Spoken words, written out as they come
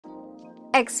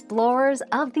Explorers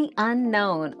of the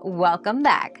unknown, welcome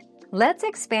back. Let's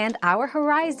expand our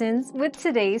horizons with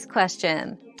today's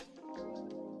question.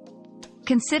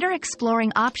 Consider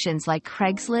exploring options like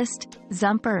Craigslist,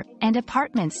 Zumper, and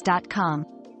Apartments.com.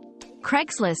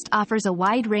 Craigslist offers a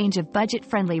wide range of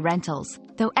budget-friendly rentals,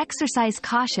 though exercise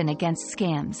caution against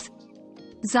scams.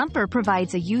 Zumper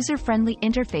provides a user-friendly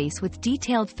interface with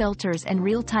detailed filters and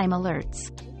real-time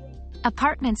alerts.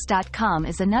 Apartments.com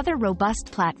is another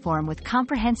robust platform with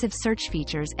comprehensive search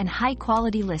features and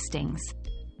high-quality listings.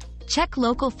 Check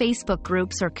local Facebook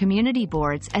groups or community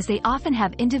boards as they often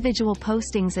have individual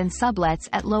postings and sublets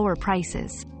at lower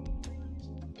prices.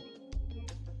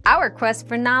 Our quest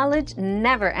for knowledge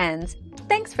never ends.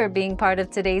 Thanks for being part of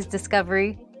today's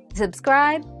discovery.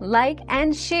 Subscribe, like,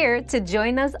 and share to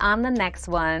join us on the next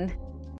one.